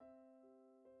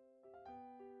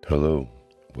Hello,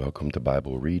 welcome to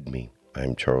Bible Read Me.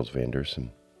 I'm Charles Van Deursen.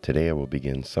 Today I will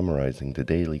begin summarizing the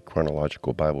daily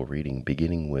chronological Bible reading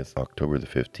beginning with October the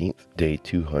 15th, day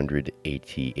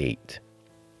 288.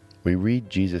 We read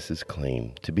Jesus'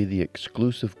 claim to be the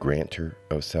exclusive grantor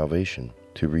of salvation.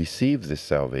 To receive this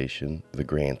salvation, the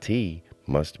grantee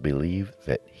must believe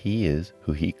that he is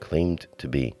who he claimed to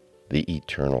be, the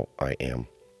eternal I Am.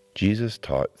 Jesus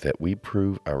taught that we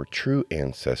prove our true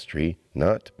ancestry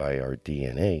not by our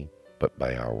DNA, but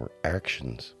by our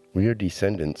actions. We are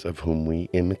descendants of whom we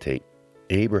imitate.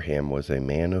 Abraham was a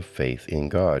man of faith in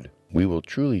God. We will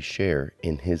truly share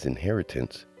in his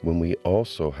inheritance when we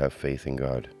also have faith in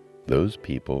God. Those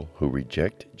people who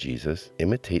reject Jesus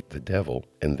imitate the devil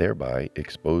and thereby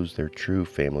expose their true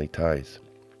family ties.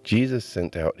 Jesus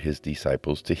sent out his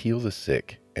disciples to heal the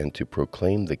sick and to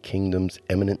proclaim the kingdom's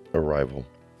imminent arrival.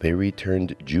 They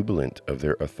returned jubilant of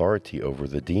their authority over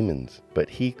the demons, but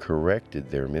he corrected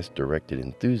their misdirected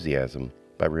enthusiasm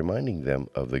by reminding them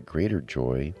of the greater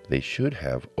joy they should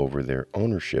have over their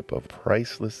ownership of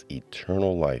priceless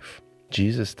eternal life.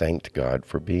 Jesus thanked God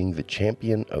for being the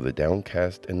champion of the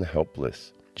downcast and the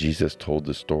helpless. Jesus told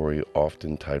the story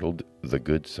often titled The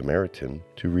Good Samaritan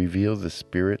to reveal the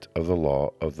spirit of the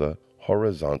law of the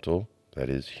horizontal, that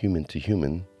is,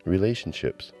 human-to-human,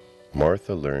 relationships.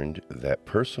 Martha learned that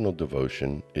personal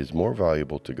devotion is more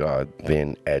valuable to God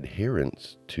than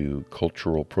adherence to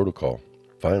cultural protocol.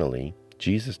 Finally,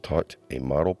 Jesus taught a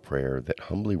model prayer that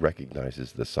humbly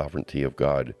recognizes the sovereignty of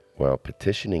God while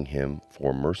petitioning him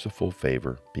for merciful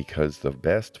favor, because the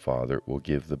best Father will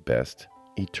give the best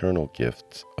eternal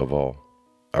gifts of all.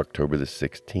 October the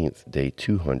 16th, day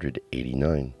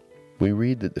 289. We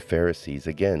read that the Pharisees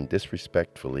again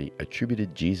disrespectfully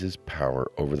attributed Jesus'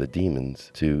 power over the demons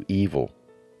to evil.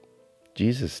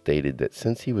 Jesus stated that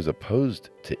since he was opposed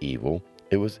to evil,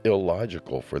 it was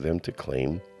illogical for them to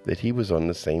claim that he was on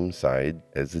the same side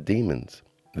as the demons.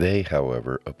 They,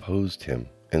 however, opposed him,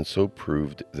 and so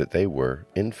proved that they were,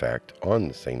 in fact, on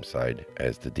the same side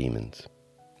as the demons.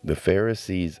 The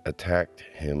Pharisees attacked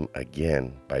him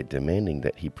again by demanding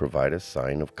that he provide a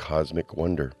sign of cosmic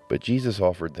wonder, but Jesus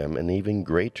offered them an even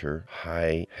greater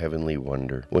high heavenly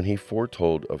wonder when he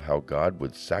foretold of how God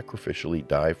would sacrificially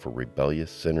die for rebellious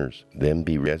sinners, then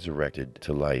be resurrected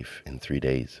to life in 3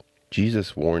 days.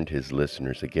 Jesus warned his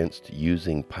listeners against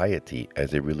using piety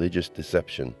as a religious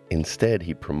deception. Instead,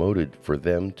 he promoted for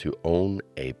them to own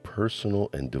a personal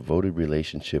and devoted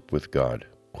relationship with God.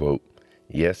 Quote,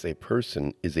 "Yes, a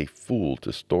person is a fool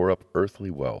to store up earthly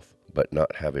wealth, but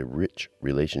not have a rich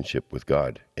relationship with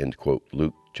God." End quote.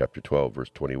 Luke chapter 12, verse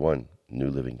 21, New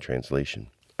Living Translation.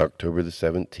 October the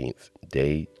 17th,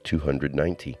 day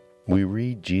 290. We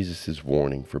read Jesus'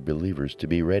 warning for believers to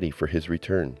be ready for his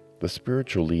return. The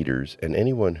spiritual leaders and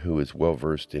anyone who is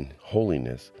well-versed in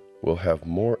holiness will have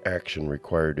more action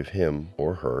required of him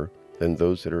or her than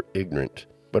those that are ignorant.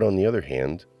 But on the other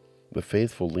hand, the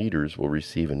faithful leaders will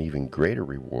receive an even greater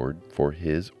reward for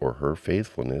his or her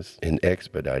faithfulness in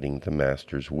expediting the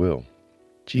Master's will.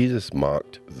 Jesus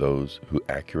mocked those who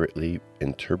accurately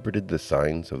interpreted the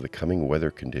signs of the coming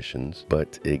weather conditions,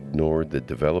 but ignored the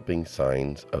developing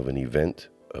signs of an event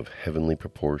of heavenly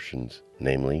proportions,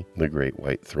 namely the great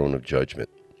white throne of judgment.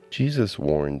 Jesus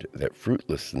warned that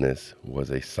fruitlessness was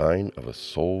a sign of a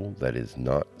soul that is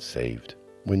not saved.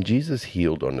 When Jesus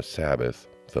healed on the Sabbath,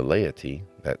 the laity,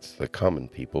 that's the common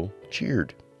people,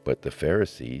 cheered, but the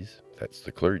Pharisees, that's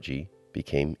the clergy,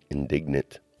 became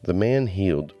indignant. The man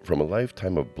healed from a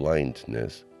lifetime of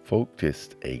blindness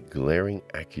focused a glaring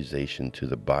accusation to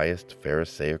the biased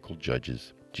Pharisaical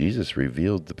judges. Jesus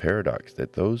revealed the paradox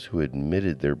that those who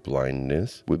admitted their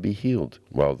blindness would be healed,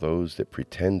 while those that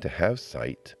pretend to have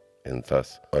sight, and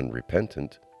thus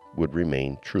unrepentant, would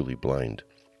remain truly blind.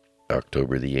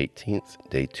 October the 18th,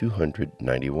 day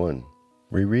 291.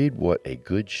 We read what a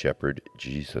good shepherd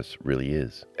Jesus really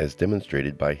is, as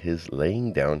demonstrated by his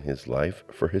laying down his life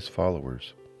for his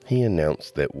followers. He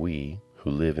announced that we, who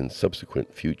live in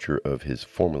subsequent future of his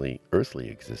formerly earthly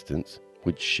existence,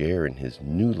 would share in his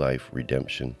new life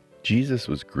redemption. Jesus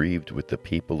was grieved with the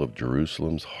people of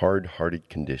Jerusalem's hard-hearted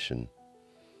condition.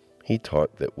 He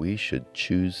taught that we should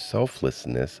choose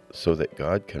selflessness so that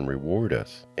God can reward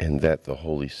us, and that the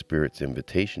Holy Spirit's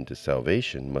invitation to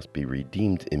salvation must be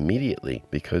redeemed immediately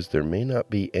because there may not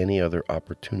be any other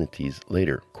opportunities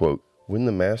later. Quote, "When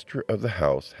the master of the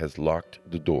house has locked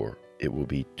the door, it will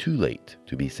be too late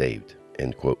to be saved."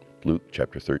 End quote. Luke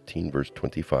chapter 13, verse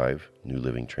 25, New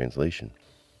Living Translation.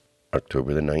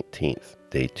 October the 19th,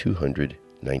 day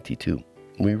 292.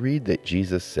 We read that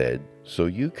Jesus said, "So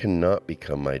you cannot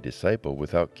become my disciple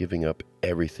without giving up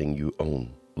everything you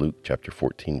own." Luke chapter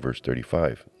 14, verse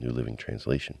 35, New Living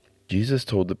Translation. Jesus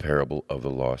told the parable of the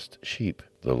lost sheep,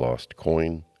 the lost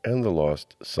coin, and the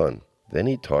lost son. Then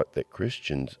he taught that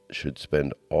Christians should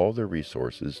spend all their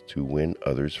resources to win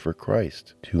others for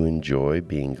Christ, to enjoy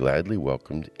being gladly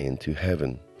welcomed into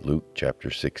heaven. Luke chapter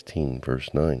 16, verse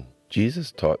 9.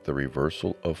 Jesus taught the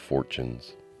reversal of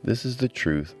fortunes. This is the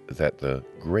truth that the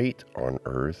great on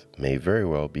earth may very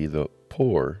well be the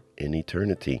poor in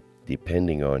eternity,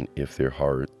 depending on if their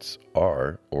hearts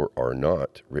are or are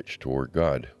not rich toward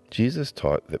God. Jesus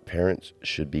taught that parents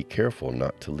should be careful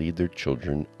not to lead their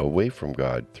children away from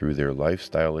God through their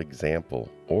lifestyle example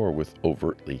or with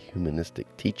overtly humanistic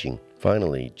teaching.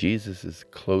 Finally, Jesus'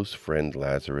 close friend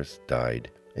Lazarus died,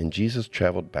 and Jesus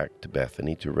traveled back to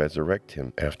Bethany to resurrect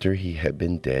him after he had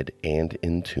been dead and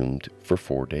entombed for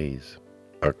 4 days.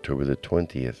 October the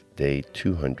 20th, day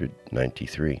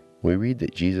 293. We read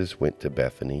that Jesus went to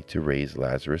Bethany to raise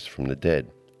Lazarus from the dead,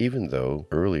 even though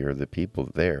earlier the people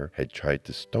there had tried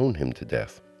to stone him to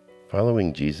death.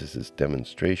 Following Jesus'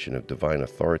 demonstration of divine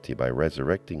authority by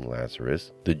resurrecting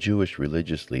Lazarus, the Jewish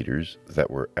religious leaders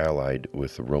that were allied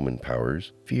with the Roman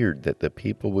powers feared that the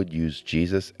people would use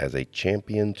Jesus as a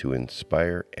champion to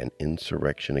inspire an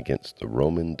insurrection against the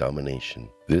Roman domination.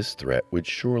 This threat would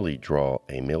surely draw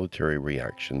a military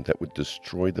reaction that would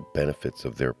destroy the benefits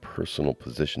of their personal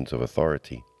positions of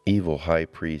authority. Evil high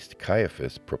priest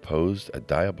Caiaphas proposed a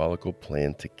diabolical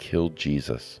plan to kill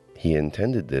Jesus. He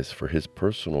intended this for his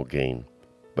personal gain,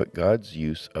 but God's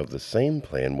use of the same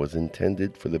plan was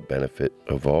intended for the benefit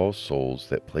of all souls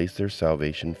that place their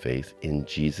salvation faith in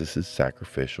Jesus'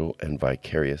 sacrificial and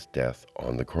vicarious death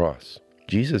on the cross.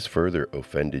 Jesus further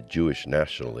offended Jewish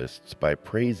nationalists by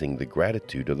praising the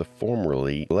gratitude of the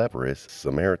formerly leprous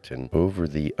Samaritan over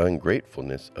the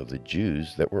ungratefulness of the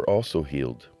Jews that were also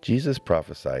healed. Jesus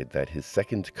prophesied that his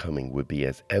second coming would be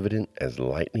as evident as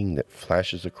lightning that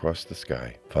flashes across the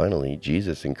sky. Finally,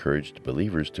 Jesus encouraged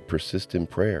believers to persist in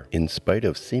prayer, in spite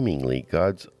of seemingly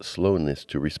God's slowness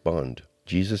to respond.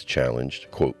 Jesus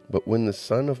challenged, quote, "But when the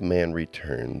Son of Man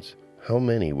returns, how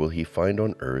many will he find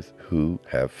on earth who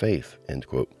have faith?" End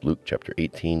quote. Luke chapter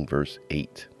 18, verse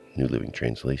 8, New Living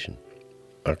Translation.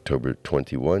 October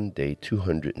 21, day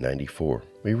 294.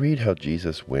 We read how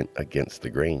Jesus went against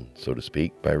the grain, so to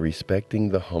speak, by respecting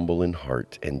the humble in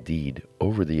heart and deed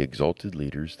over the exalted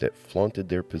leaders that flaunted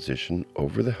their position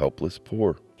over the helpless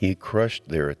poor. He crushed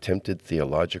their attempted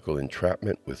theological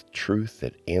entrapment with truth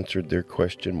that answered their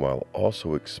question while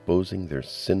also exposing their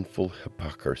sinful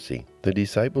hypocrisy. The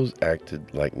disciples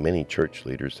acted like many church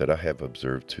leaders that I have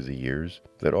observed through the years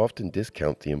that often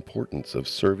discount the importance of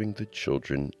serving the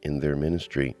children in their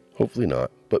ministry. Hopefully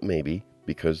not, but maybe,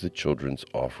 because the children's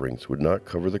offerings would not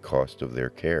cover the cost of their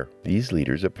care. These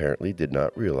leaders apparently did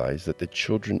not realize that the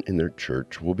children in their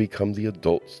church will become the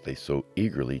adults they so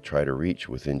eagerly try to reach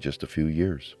within just a few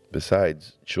years.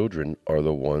 Besides, children are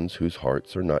the ones whose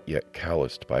hearts are not yet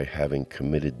calloused by having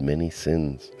committed many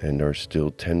sins and are still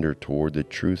tender toward the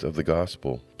truth of the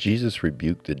gospel. Jesus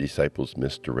rebuked the disciples'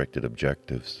 misdirected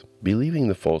objectives. Believing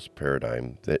the false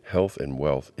paradigm that health and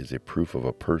wealth is a proof of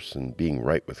a person being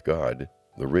right with God,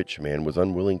 the rich man was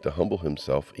unwilling to humble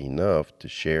himself enough to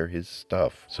share his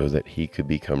stuff so that he could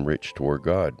become rich toward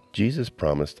God. Jesus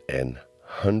promised an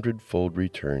 100-fold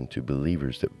return to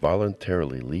believers that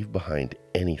voluntarily leave behind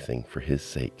anything for his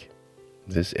sake.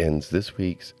 This ends this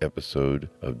week's episode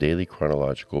of Daily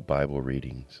Chronological Bible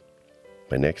Readings.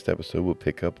 My next episode will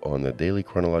pick up on the Daily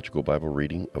Chronological Bible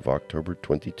Reading of October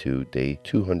 22, day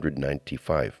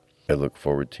 295. I look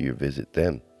forward to your visit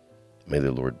then. May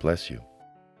the Lord bless you.